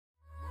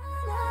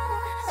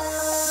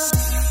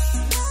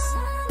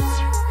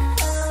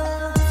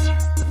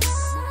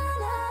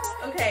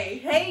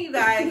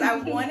I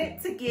wanted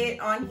to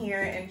get on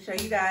here and show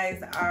you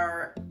guys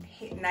our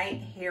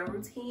night hair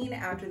routine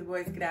after the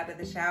boys get out of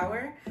the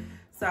shower.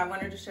 So I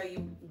wanted to show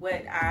you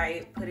what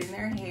I put in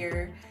their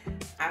hair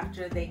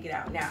after they get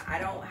out. Now, I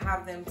don't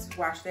have them to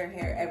wash their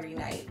hair every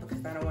night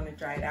because I don't want to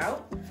dry it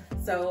out.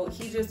 So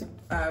he just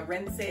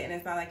rinsed it, and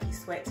it's not like he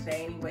sweat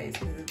today anyways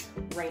because it's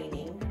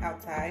raining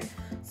outside.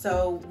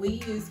 So we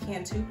use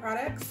Cantu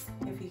products.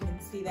 If you can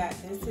see that,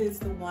 this is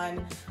the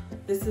one,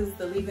 this is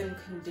the leave-in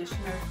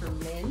conditioner for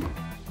men.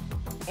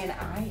 And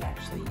I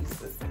actually use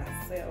this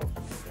myself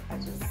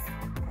because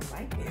I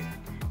like it.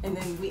 And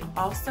then we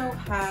also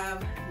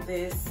have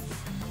this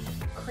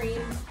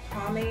cream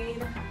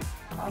pomade,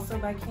 also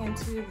by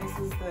Cantu. This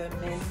is the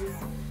men's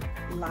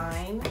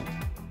line.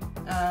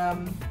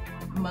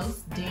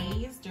 Most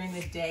days during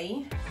the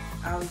day,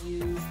 I'll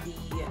use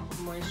the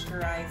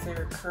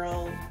moisturizer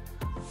curl,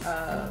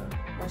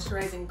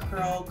 moisturizing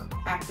curl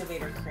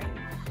activator cream,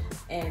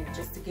 and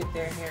just to give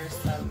their hair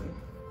some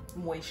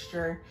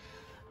moisture.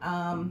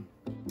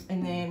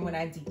 And then when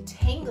I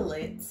detangle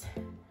it,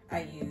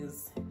 I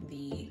use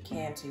the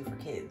Cantu for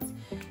kids,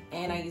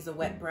 and I use a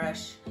wet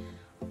brush.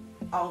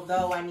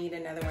 Although I need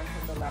another one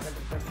because a lot of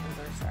the bristles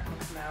are starting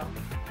to come out.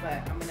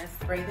 But I'm gonna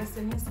spray this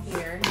in his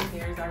hair. His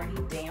hair is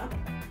already damp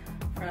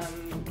from,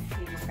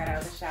 he just got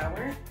out of the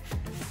shower.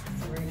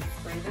 So we're gonna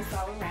spray this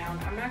all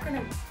around. I'm not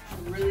gonna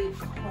really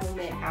comb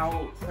it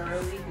out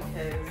thoroughly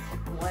because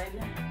one,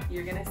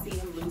 you're gonna see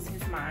him lose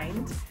his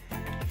mind.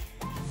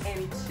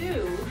 And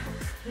two,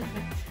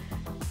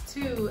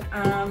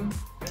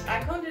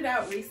 I combed it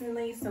out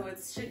recently, so it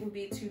shouldn't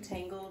be too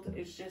tangled.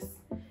 It's just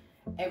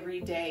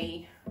every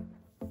day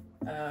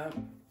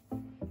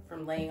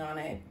from laying on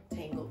it,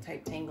 tangled.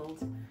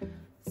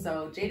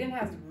 So Jaden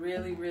has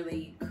really,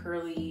 really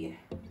curly,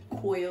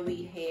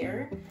 coily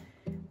hair,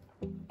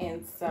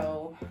 and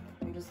so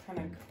I'm just kind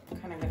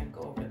of gonna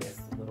go over this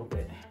a little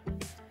bit.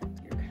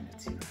 You're kind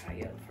of too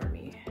high up for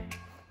me,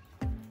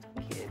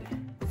 kid.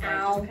 So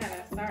I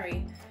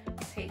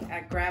just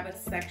I grab a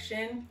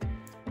section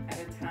at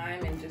a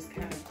time and just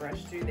kind of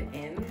brush through the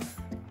ends.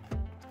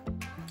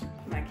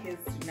 My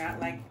kids do not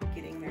like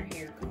getting their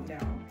hair combed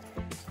down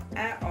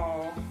at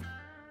all.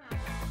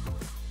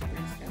 I'm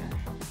just gonna,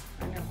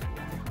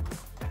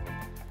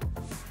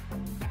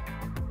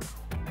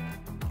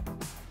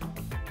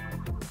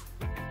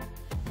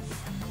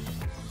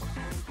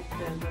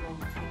 the little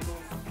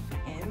tangles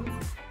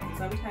ends. And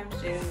sometimes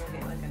Jaden will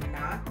get like a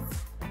knot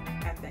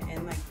at the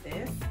end like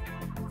this.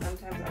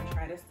 Sometimes I'll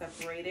try to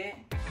separate it.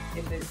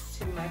 If it's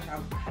too much,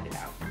 I'll cut it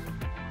out.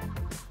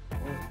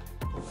 Or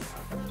pull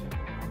it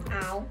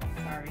out. Ow.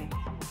 Sorry.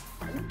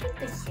 Can you get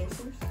the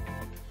scissors?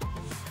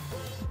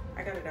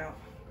 I got it out.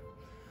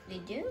 They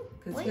do?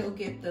 Because he'll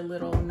get the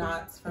little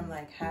knots from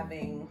like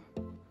having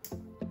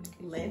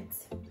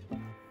lint.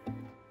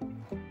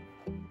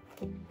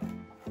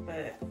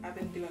 But I've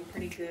been doing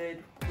pretty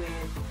good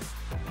with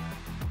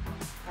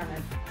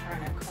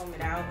trying to comb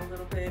it out a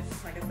little bit.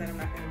 Like I said, I'm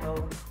not going to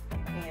go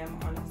ham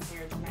on his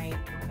hair tonight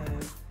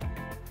because,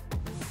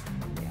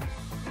 yeah.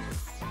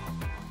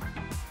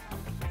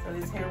 So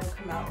his hair will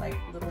come out like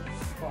little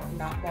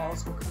knot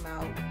balls will come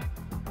out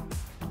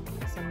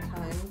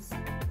sometimes.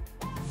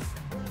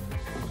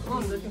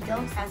 Mom, looking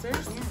for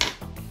scissors?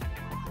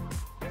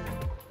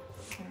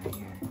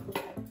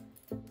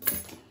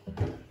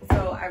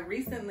 So I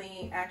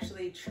recently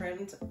actually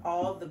trimmed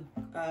all the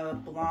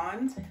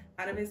blonde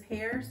out of his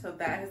hair, so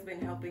that has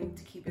been helping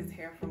to keep his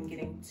hair from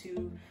getting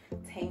too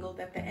tangled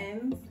at the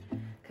ends,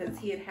 because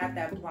he had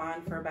that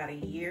blonde for about a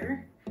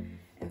year,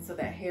 and so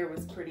that hair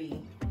was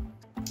pretty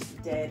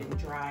dead and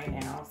dry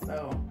now.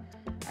 So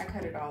I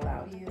cut it all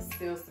out. He has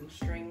still some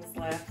strings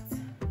left,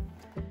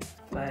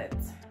 but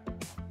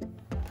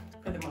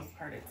for the most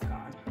part it's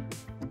gone.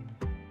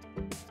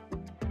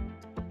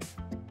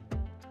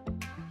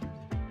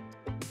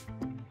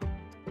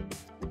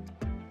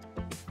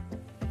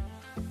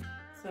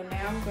 So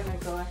now I'm going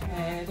to go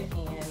ahead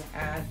and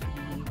add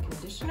the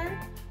conditioner.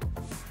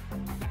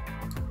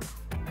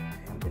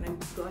 I'm going to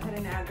go ahead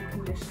and add the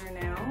conditioner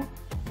now.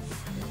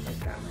 I've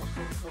got my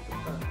work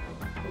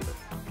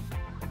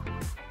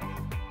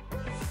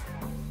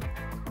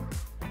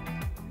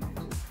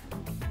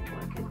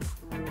it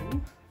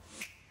through.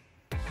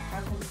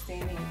 I've been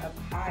standing up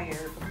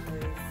higher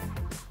because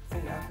so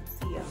y'all can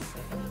see him,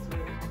 but it was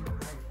really too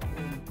high for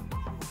me.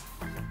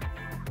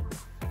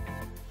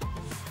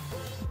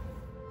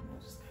 I'll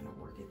just kind of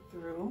work it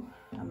through.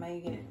 I might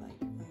get like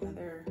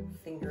another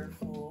finger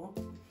full.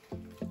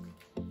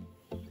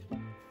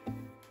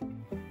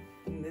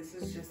 And this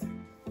is just,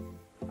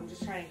 I'm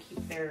just trying to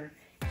keep their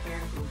hair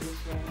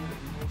conditioned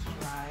and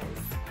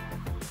moisturized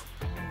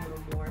a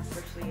little more,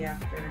 especially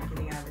after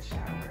getting out of the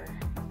shower.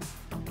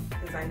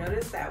 Because I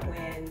noticed that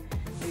when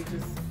they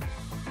just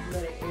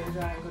let it air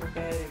dry and go to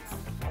bed, it's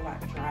a lot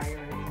drier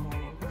in the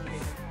morning for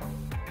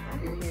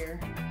your hair.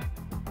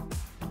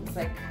 It's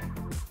like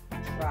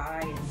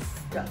dry and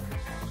stuck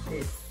like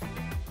this.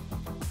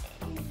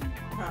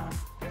 Huh?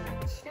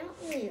 It's not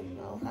really a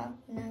mohawk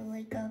when I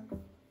wake up.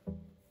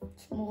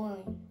 It's more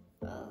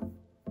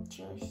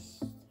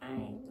just, I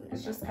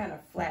It's just kind of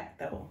flat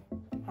though,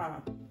 huh?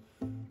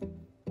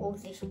 Oh,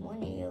 this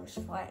one is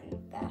flat in the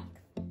back.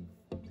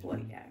 Well,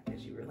 yeah,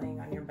 because you were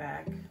laying on your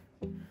back.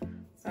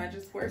 So I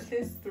just worked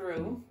this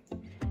through.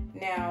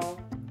 Now,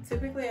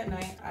 typically at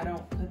night, I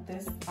don't put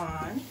this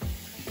on.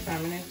 So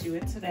I'm gonna do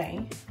it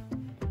today.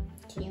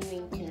 Do you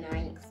mean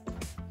tonight?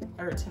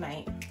 Or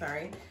tonight,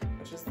 sorry.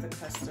 Which is the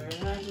custard.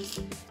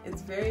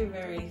 It's very,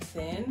 very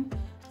thin.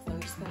 So I'm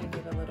just gonna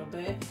give a little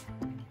bit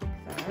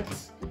of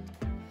that.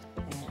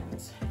 And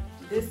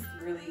this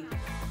really,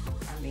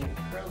 I mean,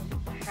 curls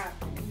have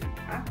to be.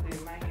 I put it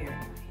in my hair.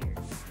 My hair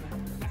is not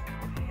curls.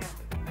 I have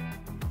it.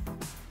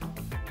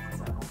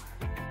 So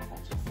I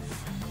just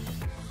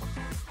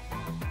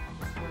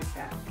work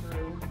that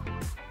through.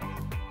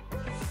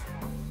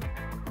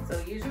 So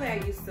usually I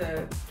use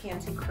the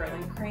Cantu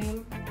curling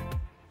cream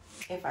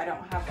if I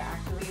don't have the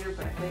activator,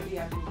 but lately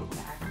I've been getting the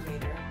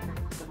activator,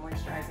 the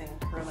moisturizing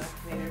curl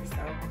activator,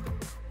 so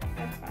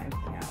that's fine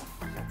for now.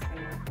 That's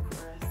gonna work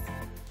for us.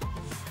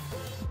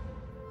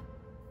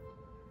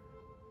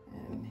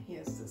 And he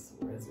has this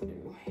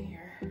residue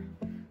here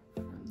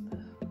from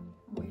the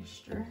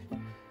moisture.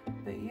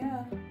 But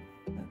yeah,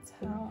 that's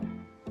how.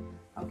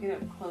 I'll get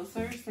up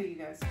closer so you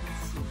guys can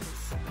see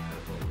his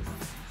curls.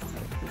 So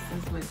this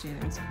is what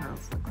Jaden's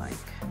curls look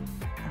like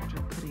after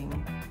putting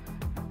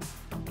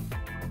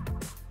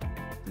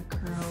the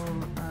curl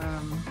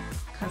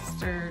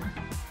custard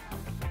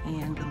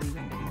and the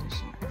leave-in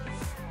conditioner.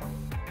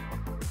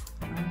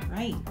 All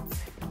right,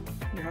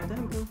 you're all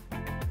done, boo.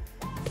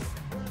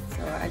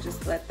 So I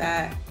just let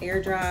that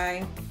air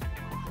dry,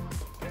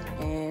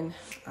 and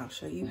I'll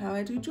show you how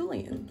I do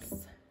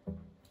Julian's.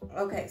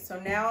 Okay, so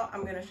now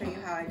I'm gonna show you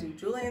how I do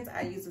Julian's.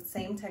 I use the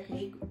same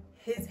technique.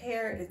 His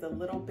hair is a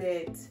little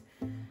bit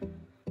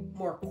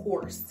more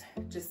coarse,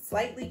 just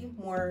slightly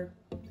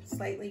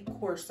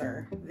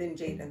coarser than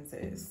Jaden's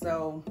is.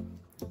 So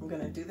I'm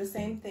gonna do the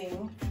same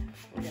thing.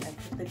 We're gonna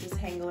put the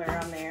detangler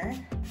on there.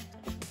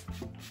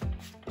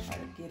 Try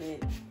to get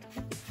it.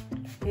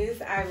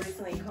 His I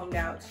recently combed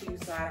out too,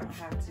 so I don't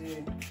have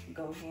to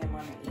go ham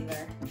on it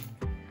either.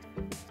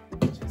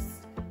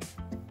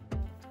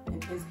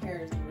 And his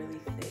hair is really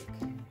thick.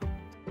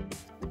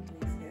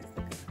 He has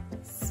like a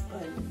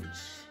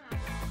sponge.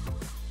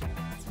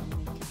 So I'm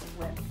gonna get a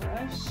wet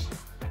brush.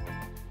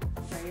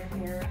 Dry your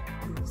hair.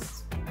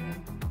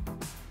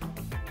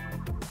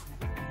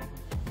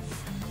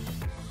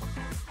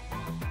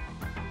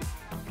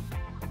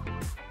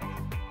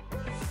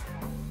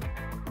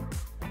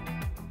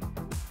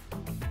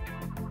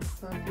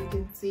 So if you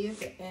can see at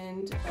the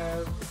end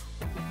of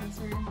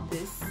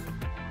this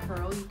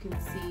curl, you can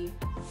see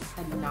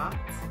a knot,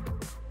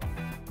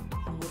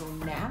 a little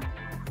nap.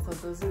 So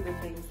those are the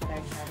things that I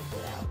try to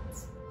get out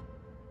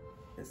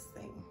this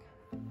thing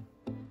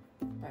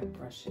by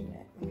brushing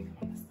it. Let me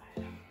come on this side.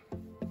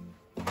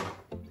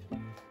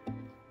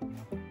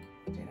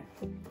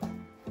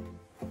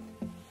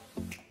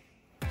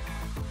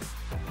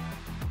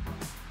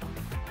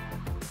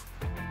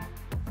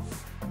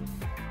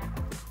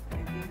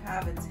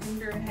 Have a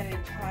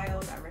tender-headed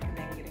child, I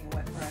recommend getting a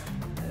wet brush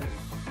because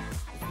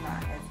it's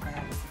not as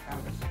bad as if I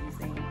was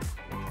using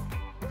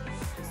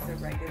just a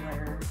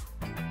regular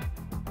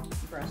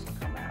brush to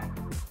come out.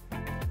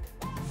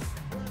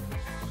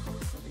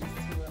 So these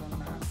two little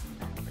knots I'm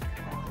going to cut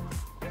out.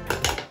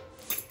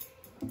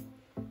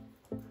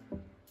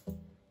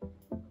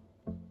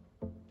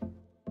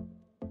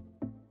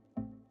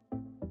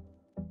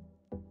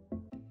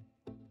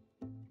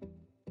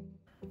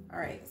 All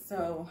right,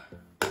 so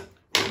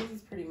this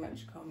is pretty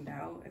much combed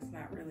out. It's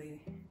not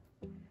really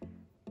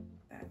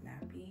that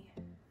nappy.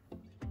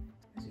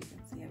 As you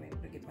can see, I'm able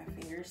to get my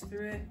fingers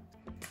through it.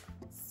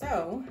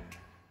 So,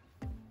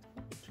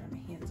 try my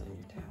hands on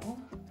your towel.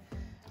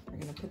 We're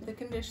gonna put the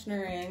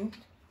conditioner in.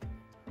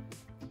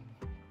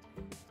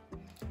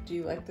 Do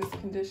you like this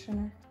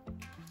conditioner?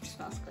 It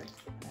smells good.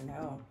 I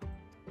know.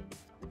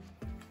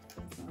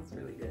 It smells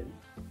really good.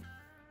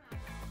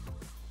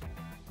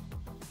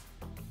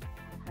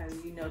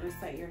 Have you noticed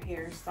that your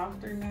hair is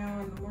softer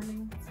now in the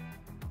mornings?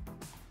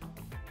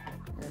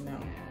 Or no?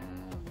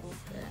 Yeah, a little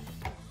bit.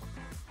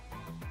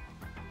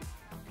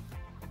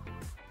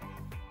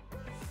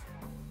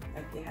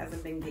 Like it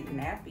hasn't been getting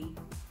nappy.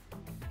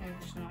 And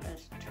it's not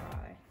as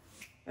dry.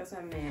 That's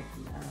what I meant,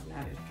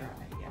 not as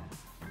dry, yeah.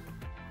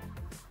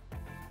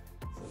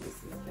 So this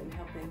has been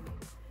helping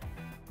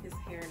his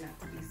hair not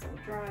to be so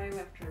dry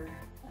after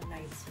a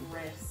night's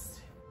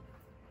rest.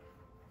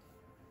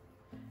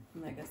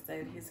 And like I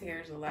said, his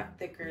hair is a lot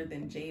thicker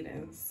than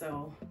Jaden's,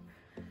 so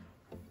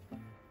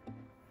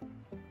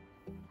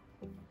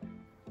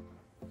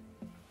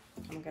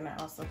I'm gonna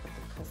also put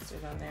the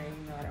custard on there,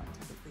 even though I don't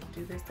typically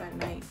do this at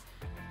night,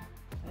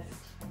 but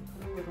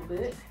put a little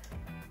bit.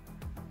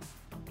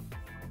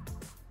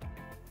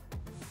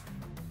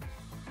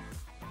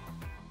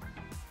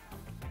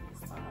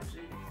 Massage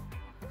it,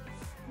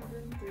 put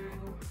it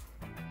through.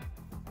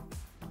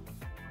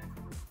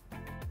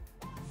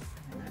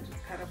 And I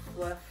just kind of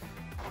fluff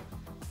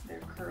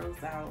their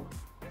curls out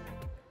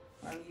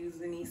I'll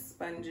use any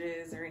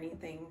sponges or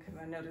anything because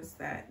I noticed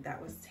that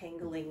that was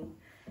tangling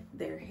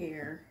their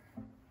hair.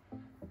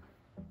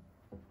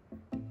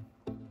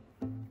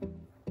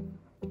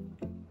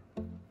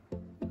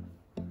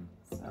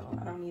 So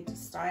I don't need to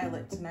style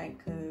it tonight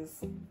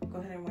because go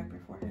ahead and wipe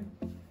your forehead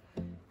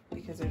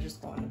because they're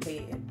just going to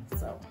bed.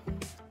 So,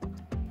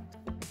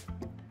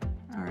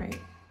 all right,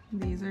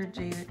 these are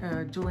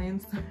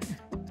Julian's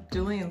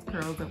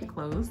curls up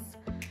close.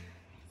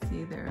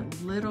 See, they're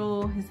a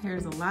little, his hair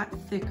is a lot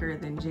thicker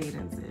than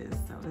Jaden's is.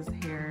 So his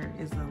hair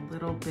is a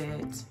little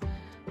bit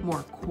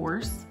more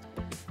coarse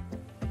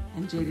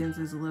and Jaden's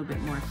is a little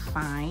bit more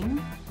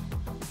fine.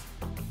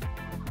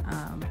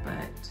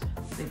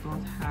 But they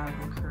both have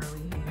the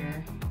curly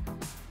hair.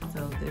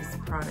 So this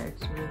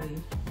product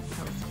really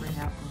helps bring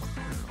out those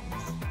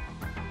curls.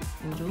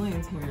 And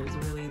Julian's hair is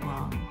really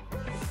long.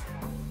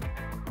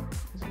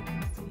 As you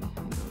can see, it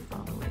goes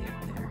all the way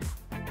up there.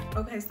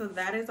 Okay, so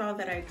that is all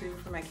that I do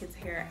for my kids'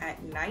 hair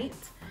at night.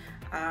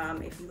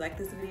 If you like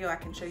this video, I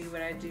can show you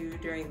what I do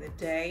during the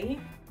day.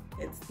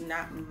 It's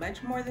not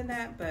much more than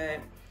that, but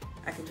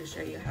I can just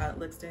show you how it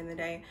looks during the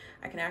day.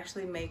 I can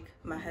actually make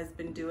my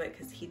husband do it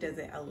because he does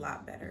it a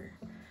lot better.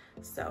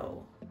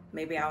 So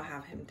maybe I'll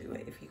have him do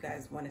it if you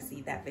guys want to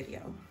see that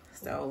video.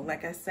 So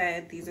like I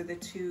said, these are the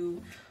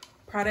two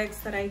products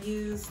that I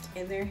used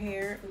in their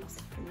hair. Oops,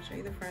 let me show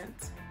you the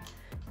front.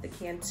 The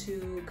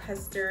Cantu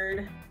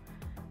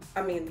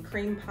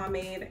cream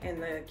pomade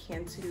and the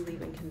Cantu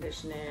leave-in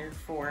conditioner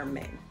for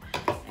men.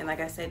 And like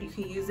I said, you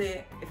can use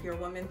it if you're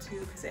a woman too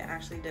because it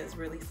actually does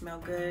really smell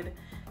good.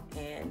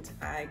 And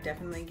I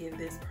definitely give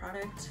this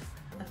product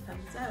a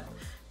thumbs up.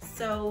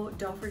 So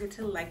don't forget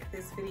to like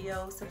this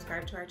video,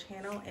 subscribe to our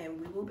channel, and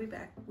we will be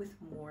back with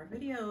more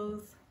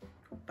videos.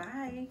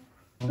 Bye.